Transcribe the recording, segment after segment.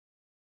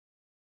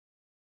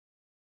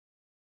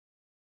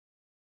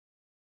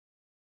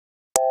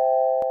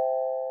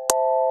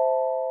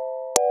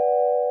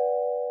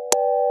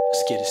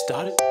Let's get it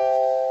started.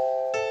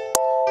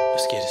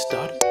 Let's get it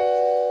started.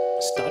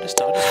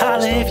 Started.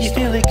 Holla if you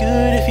feeling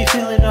good, if you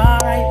feeling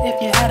alright. If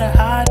you had a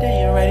hard day,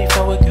 you're ready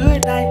for a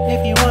good night.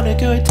 If you want a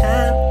good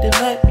time, then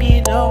let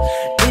me know.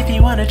 If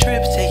you want a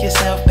trip, take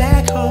yourself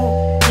back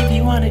home. If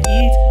you want to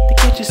eat, to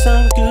get you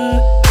some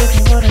good. If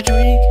you want to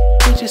drink,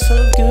 get you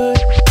some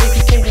good. If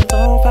you came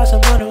alone, find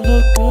someone who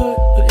look good.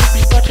 But if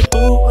you watch a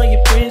boo on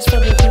your friends from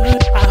the hood,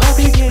 I hope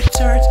you get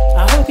turned,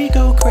 I hope you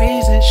go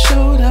crazy.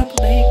 Showed up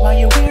late while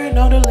you're wearing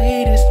all the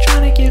latest,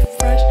 trying to get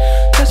fresh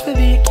just for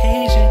the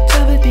occasion.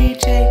 Tell the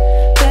DJ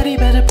that he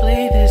better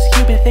play this.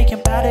 You've been thinking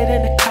about it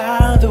in the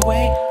car on the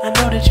way. I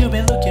know that you've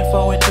been looking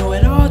forward to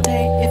it all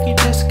day. If you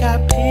just got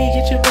paid,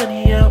 get your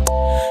money out.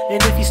 And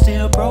if you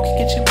still broke,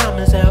 get your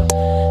mamas out.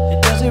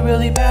 It doesn't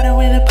really matter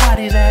where the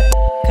party's at,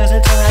 cause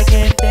until I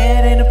get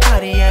there, ain't a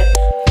party yet.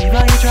 Leave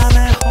all your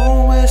drama at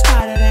home where it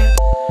started at,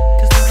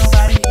 cause there's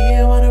nobody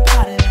here wanna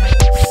party that.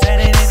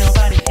 Said it ain't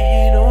nobody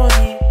hating on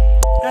me.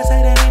 I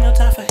said that ain't no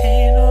time for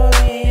hating on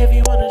me. If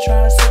you wanna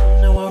try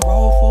something new, I'll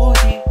roll for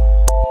you.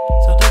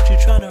 So don't you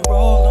tryna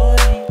roll on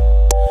me.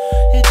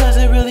 It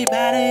doesn't really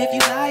matter if you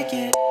like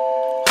it,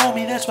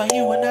 homie, that's why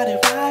you were not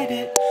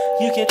invited.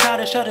 You can try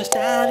to shut us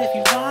down if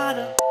you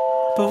wanna,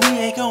 but we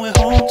ain't going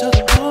home till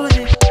the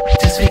morning.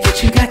 Just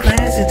forget you got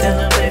class and tell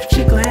them lift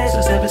your glass.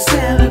 Let's have a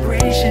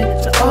celebration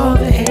to all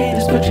the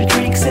haters. Put your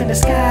drinks in the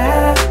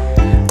sky,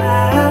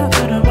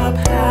 put them up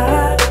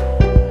high.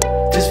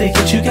 Just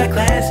forget you got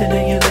class and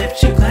then you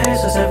lift your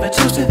glass. Let's have a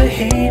toast to the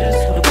haters.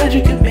 I'm glad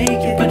you can make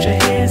it. Put your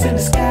hands in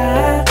the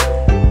sky,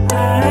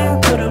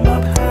 put them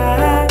up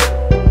high.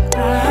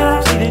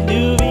 See the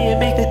newbie and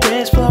make the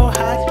dance floor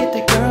hot. Get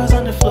the girls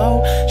on the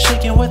floor,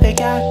 shaking what they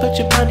got. Put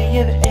your money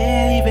in the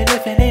air, even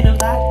if it ain't a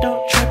lot.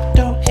 Don't trip,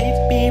 don't hate,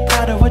 be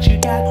proud of what you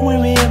got.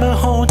 When we in my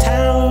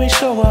hometown, when we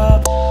show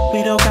up,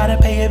 we don't gotta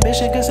pay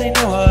admission cause they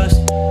know us.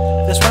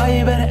 That's why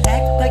you better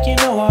act like you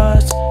know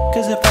us,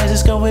 cause the price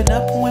is going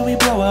up when we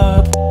blow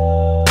up.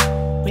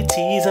 We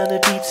tease on the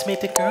beats, make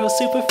the girls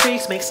super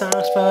freaks. Make songs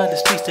for the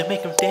streets to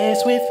make them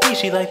dance with me.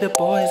 She like the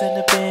boys in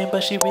the band,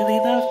 but she really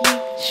love me.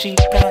 She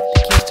got the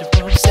keys to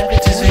room 7.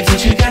 Just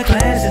forget you got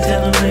class and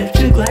tell them lift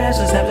your glass.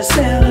 Let's have a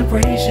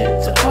celebration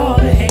to all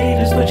the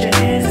haters. Put your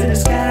hands in the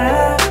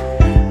sky,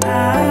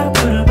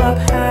 put them up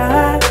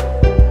high.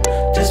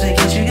 Just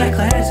forget you got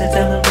class and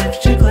tell them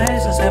lift your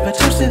glass. Let's have a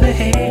toast to the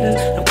haters.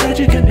 I'm glad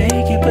you can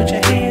make it. Put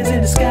your hands in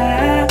the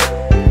sky,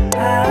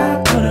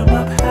 put them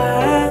up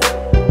high.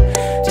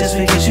 Just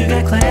forget you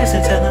got class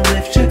and tell them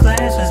lift your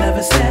glass. Let's have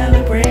a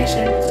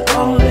celebration to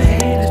all the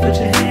haters. Put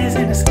your hands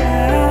in the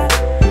sky,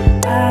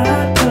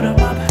 put them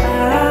up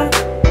high.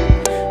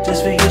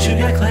 Just forget you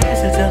got class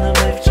and tell them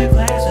lift your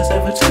glass. Let's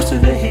have a toast to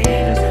the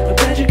haters. I'm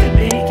glad you can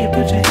make it.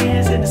 Put your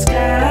hands in the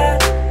sky,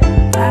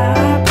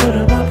 put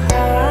them up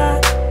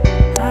high.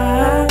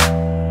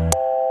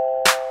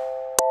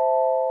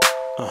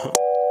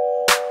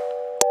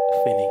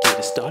 Finna get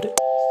it started.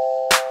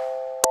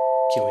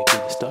 Can we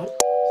get it started?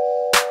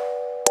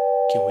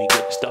 Can we get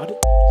it started?